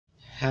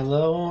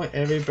Hello,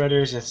 every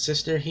brothers and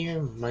sister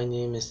here. My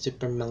name is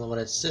Super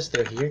Mellow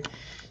Sister here.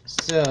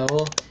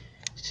 So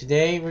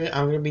today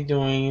I'm gonna be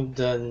doing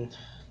the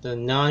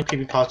non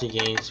creepypasta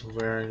games.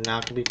 We're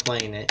not gonna be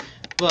playing it,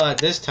 but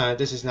this time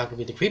this is not gonna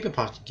be the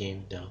creepypasta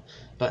game though.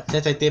 But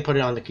since I did put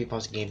it on the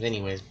creepypasta games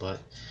anyways, but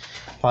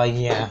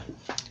yeah.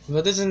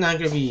 But this is not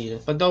gonna be.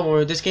 But don't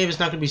worry, this game is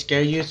not gonna be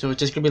scare you. So it's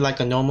just gonna be like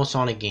a normal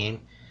Sonic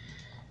game.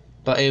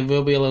 But it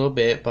will be a little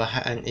bit,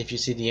 and if you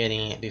see the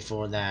ending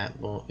before that,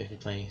 well, if you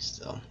play,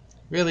 so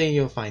really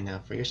you'll find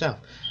out for yourself.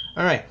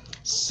 All right.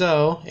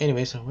 So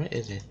anyway, so where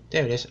is it?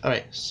 There it is. All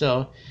right.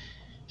 So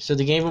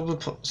the game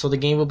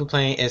we'll be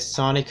playing is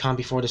Sonic Calm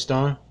Before the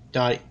Storm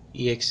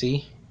 .exe.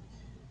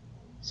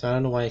 So I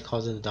don't know why it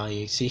calls it a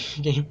 .exe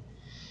game.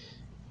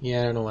 Yeah,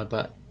 I don't know why,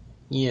 but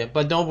yeah,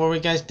 but don't worry,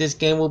 guys. This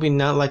game will be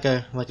not like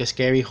a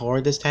scary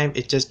horror this time.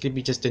 It's just gonna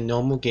be just a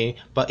normal game,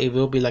 but it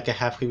will be like a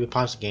half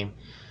creepypasta game.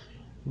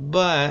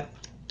 But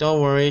don't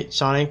worry,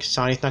 Sonic's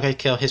not gonna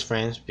kill his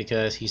friends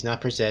because he's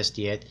not possessed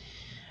yet,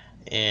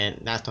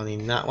 and that's only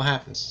not what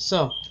happens.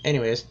 So,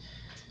 anyways,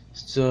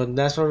 so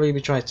that's what we'll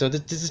be trying. So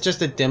this is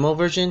just a demo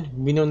version.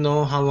 We don't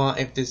know how long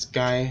if this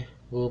guy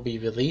will be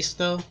released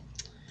though.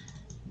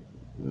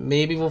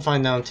 Maybe we'll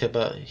find out until,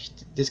 but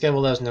this guy will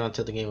let us know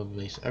until the game will be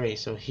released. Alright,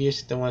 so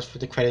here's the ones for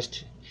the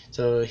credits.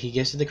 So he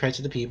gives the credits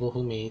to the people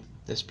who made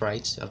the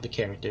sprites of the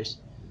characters.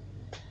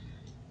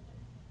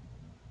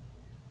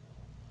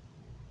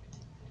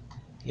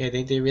 Yeah,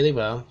 they did really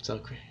well. So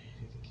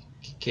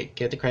get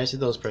the credits to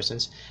those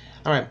persons.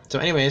 Alright, so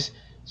anyways,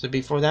 so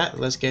before that,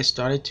 let's get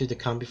started to the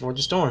Calm Before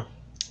the Storm.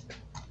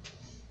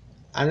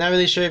 I'm not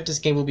really sure if this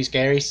game will be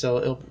scary,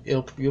 so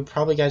you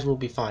probably guys will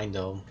be fine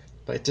though.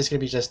 But it's just gonna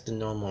be just the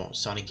normal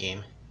Sonic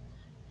game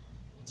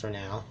for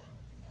now.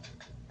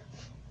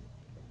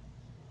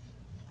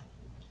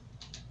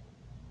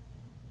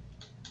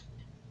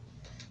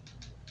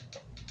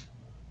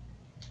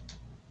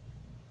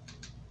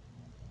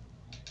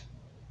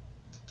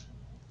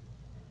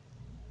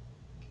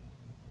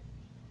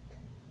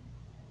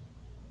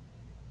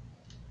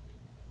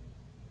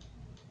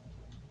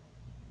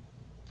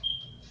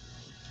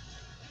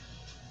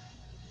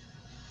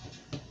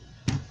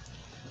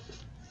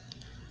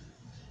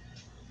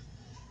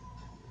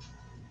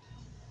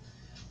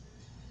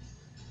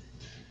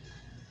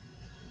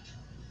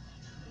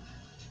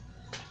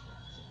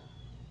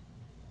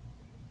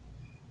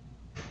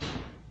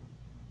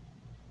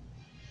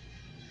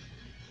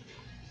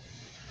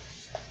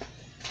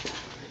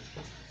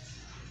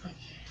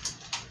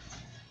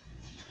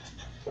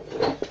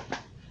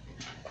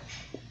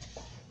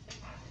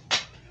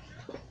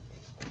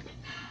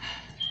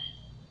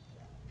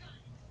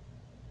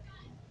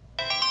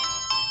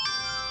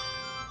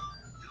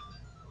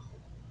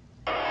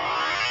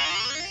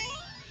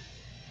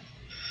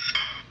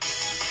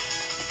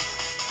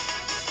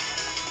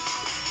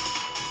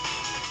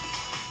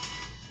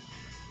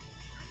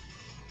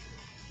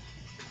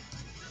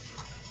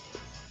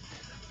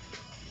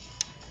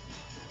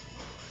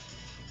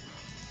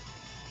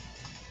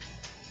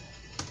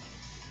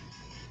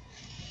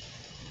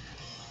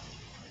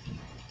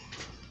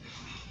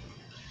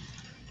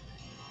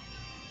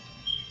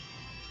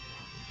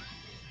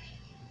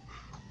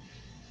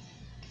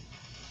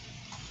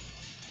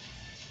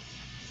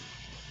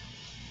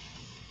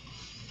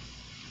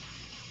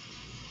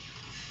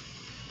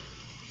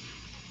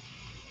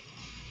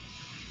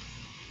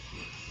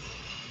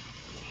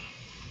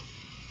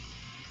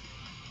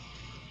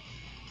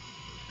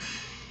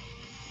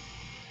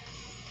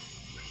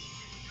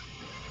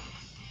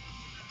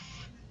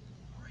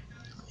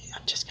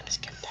 I'm just gonna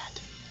skip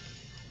that.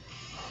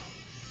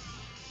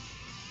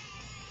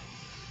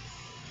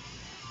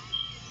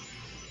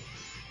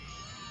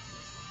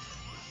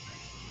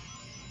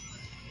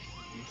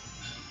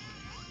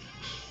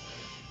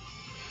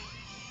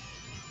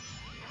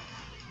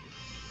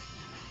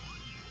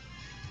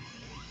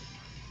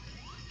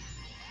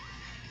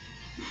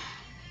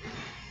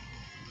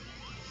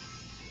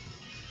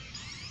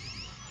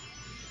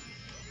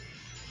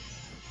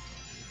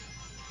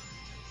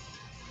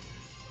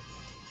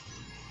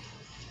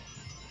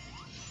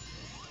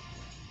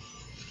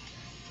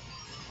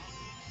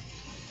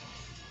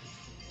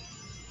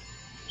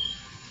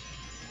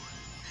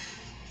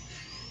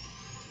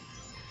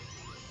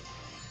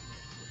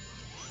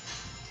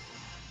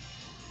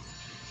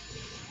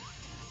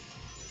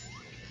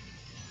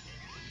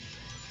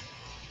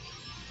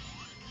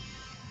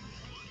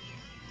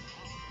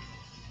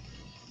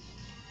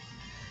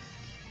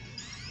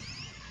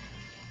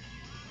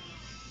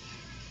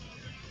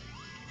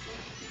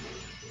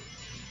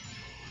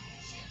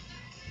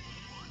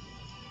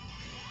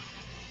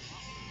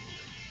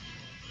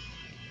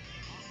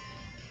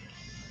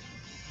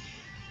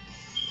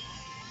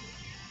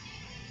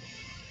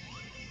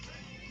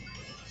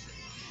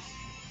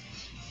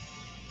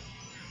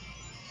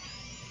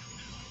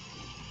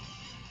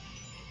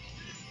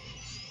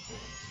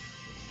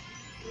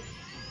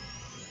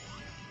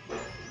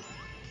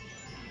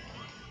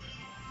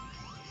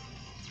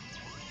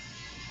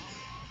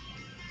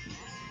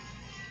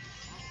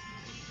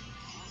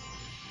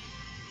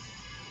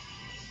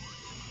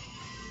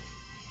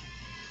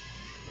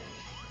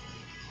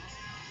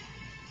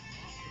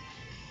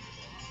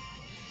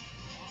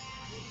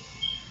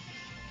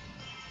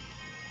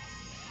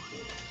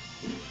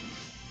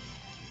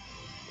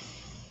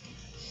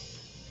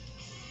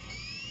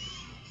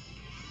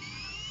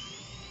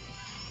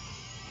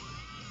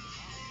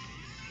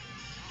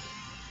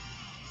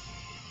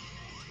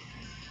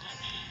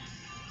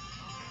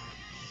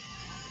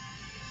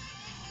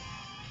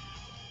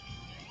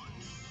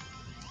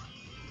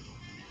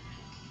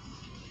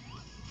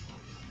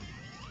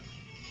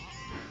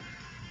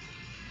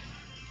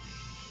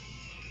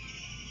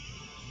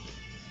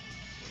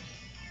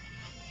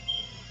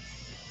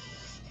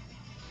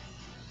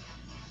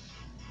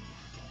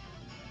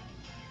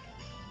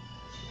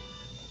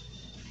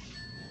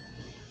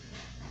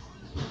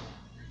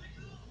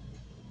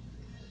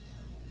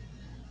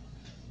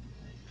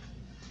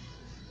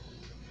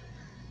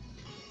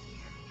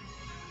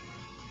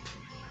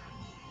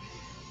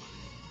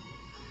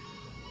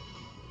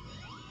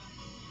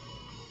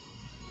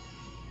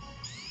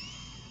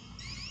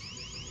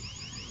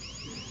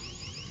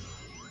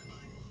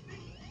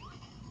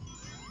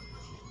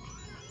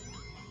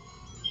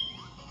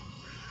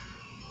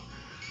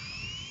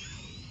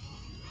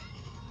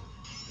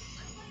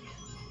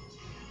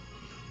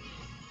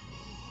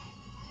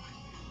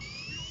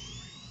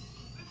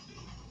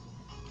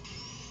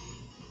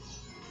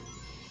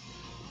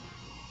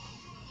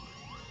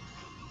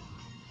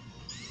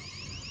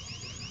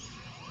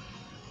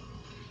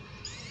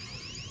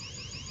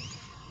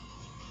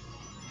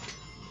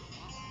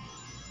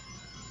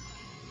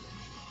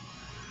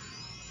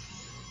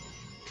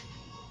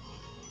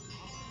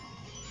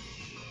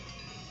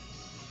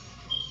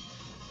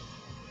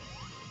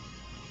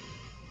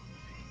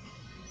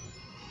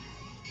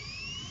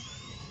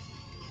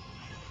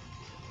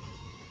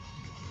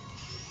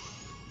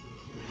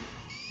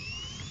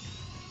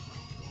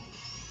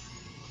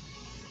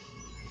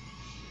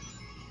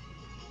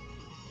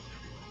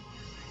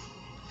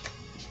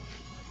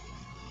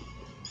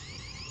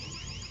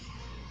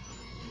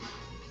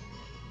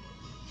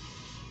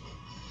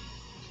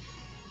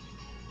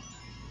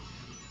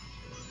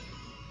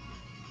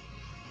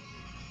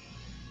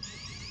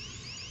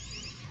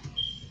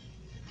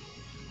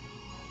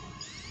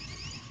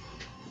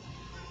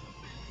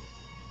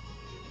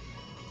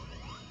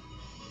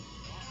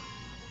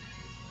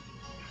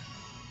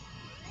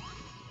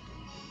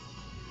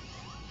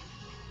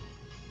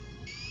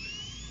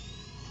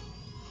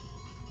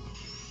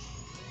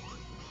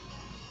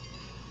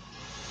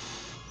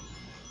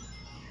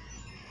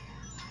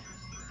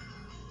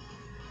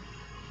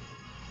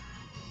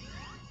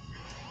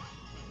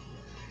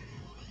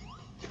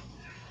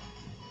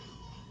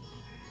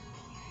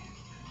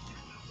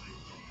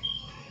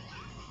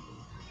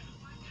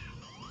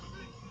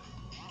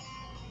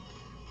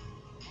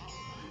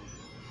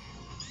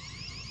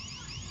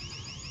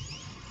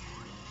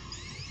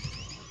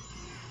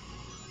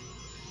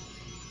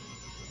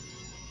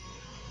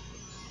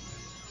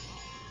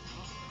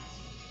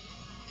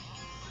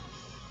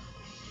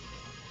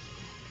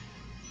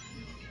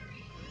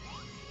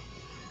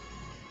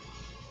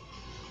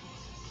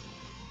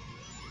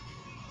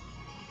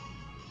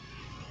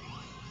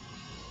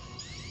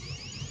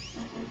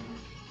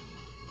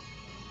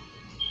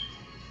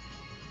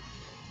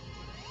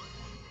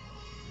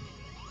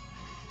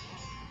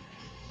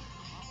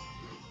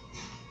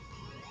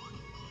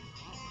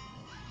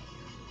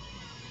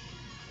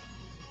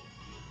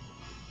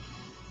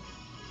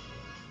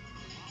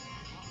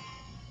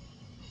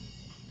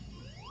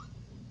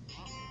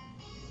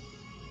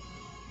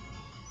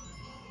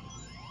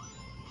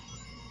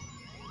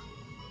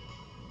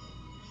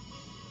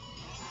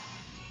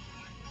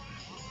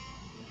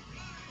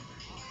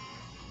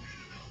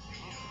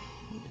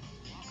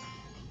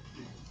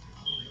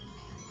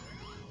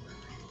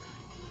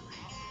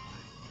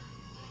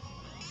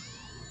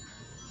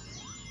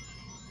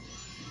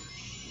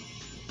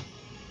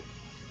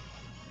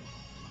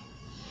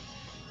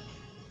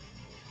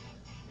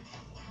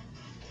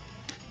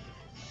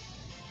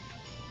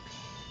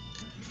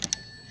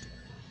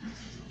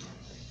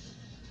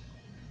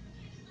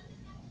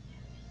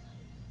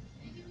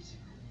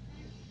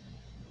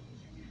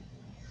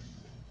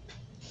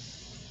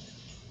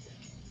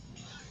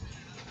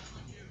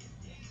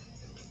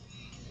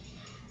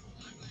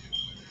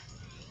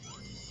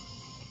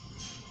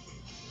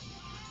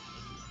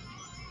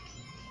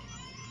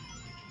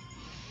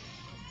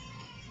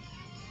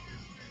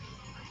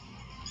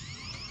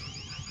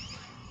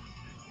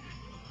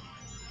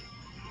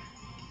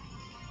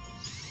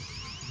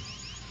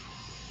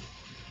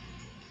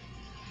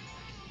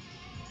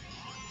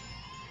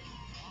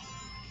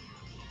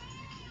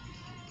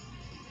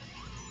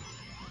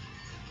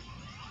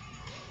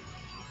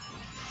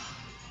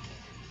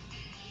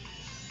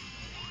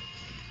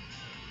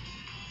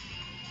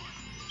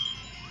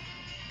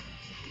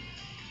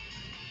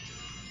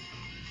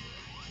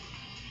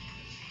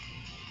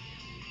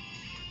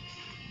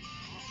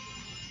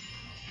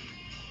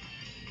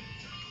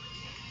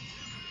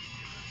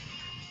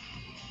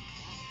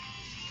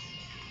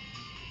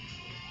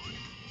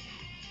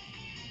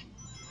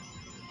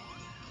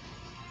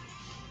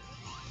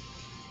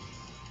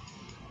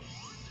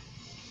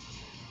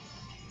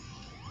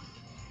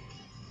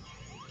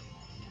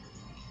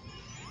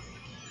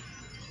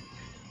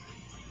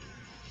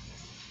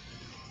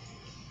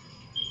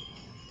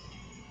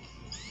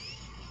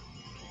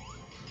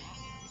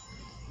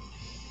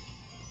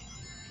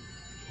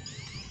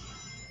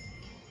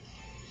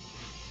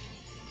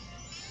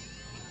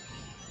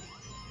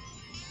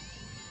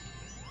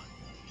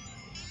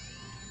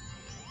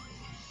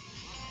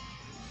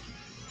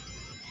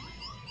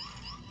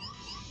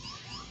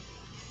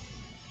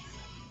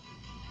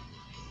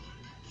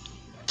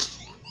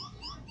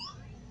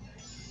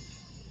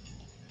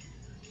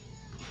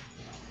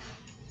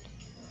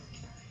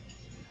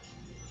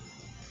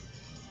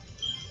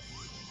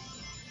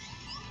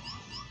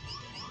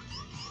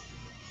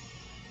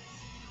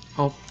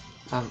 Oh,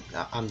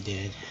 I'm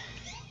dead.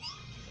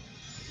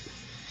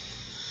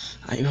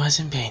 I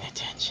wasn't paying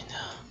attention though.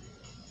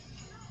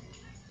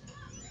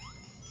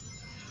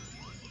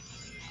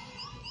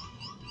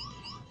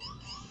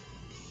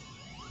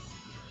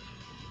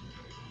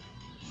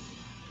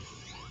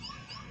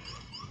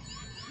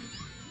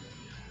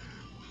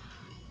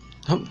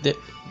 Oh,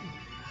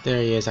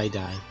 there he is. I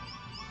died.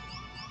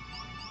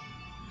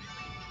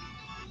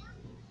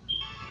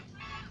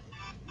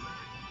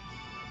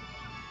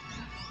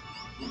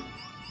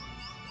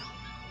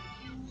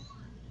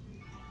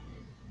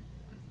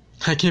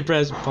 I can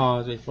press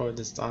pause before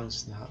the song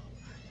stops.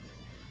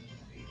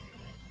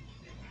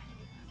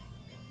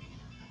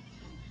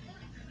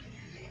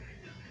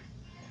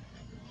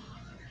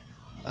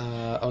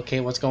 Okay,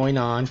 what's going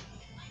on?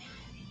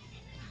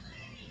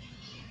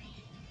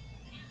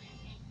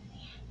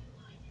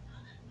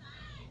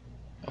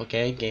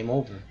 Okay, game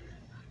over.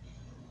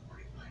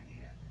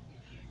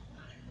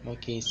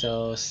 Okay,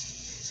 so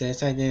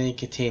since I didn't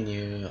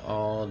continue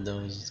all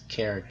those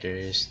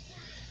characters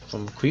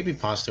from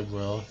Creepypasta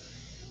World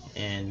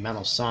and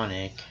Metal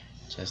Sonic,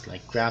 just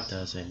like grabbed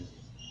us and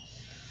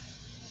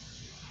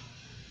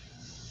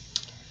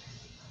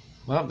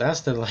well,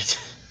 that's the like.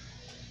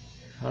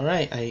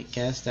 Alright, I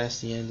guess that's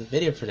the end of the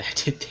video for that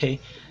today.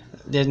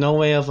 There's no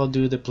way I'll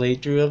do the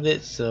playthrough of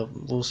it, so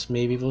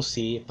maybe we'll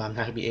see if I'm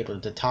not gonna be able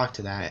to talk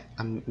to that.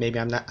 Maybe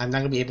I'm not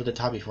gonna be able to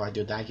talk before I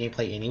do that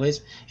gameplay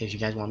anyways. If you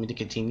guys want me to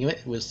continue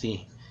it, we'll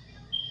see.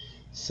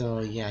 So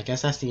yeah, I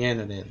guess that's the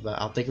end of it.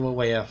 But I'll think of a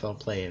way if I'll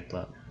play it,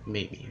 but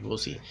maybe we'll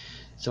see.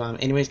 So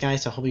anyways,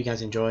 guys, I hope you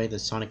guys enjoyed the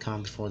Sonic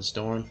Calm Before the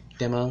Storm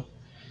demo.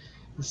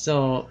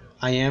 So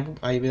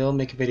I will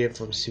make a video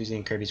for Susie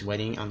and Kirby's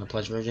wedding on the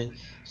Plus version.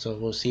 So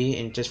we'll see.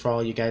 And just for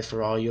all you guys,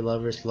 for all you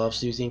lovers, love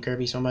Susie and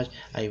Kirby so much,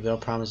 I will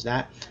promise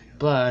that.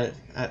 But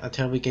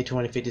until we get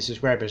 250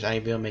 subscribers, I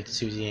will make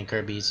Susie and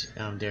Kirby's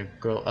their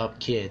grow up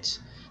kids.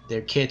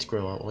 Their kids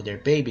grow up, or their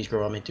babies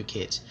grow up into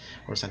kids,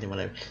 or something,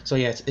 whatever. So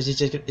yeah, it's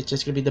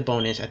just gonna be the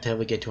bonus until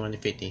we get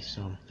 250.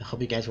 So I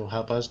hope you guys will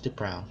help us to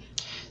proud.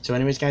 So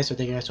anyways, guys, so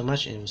thank you guys so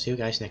much, and we'll see you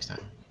guys next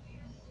time.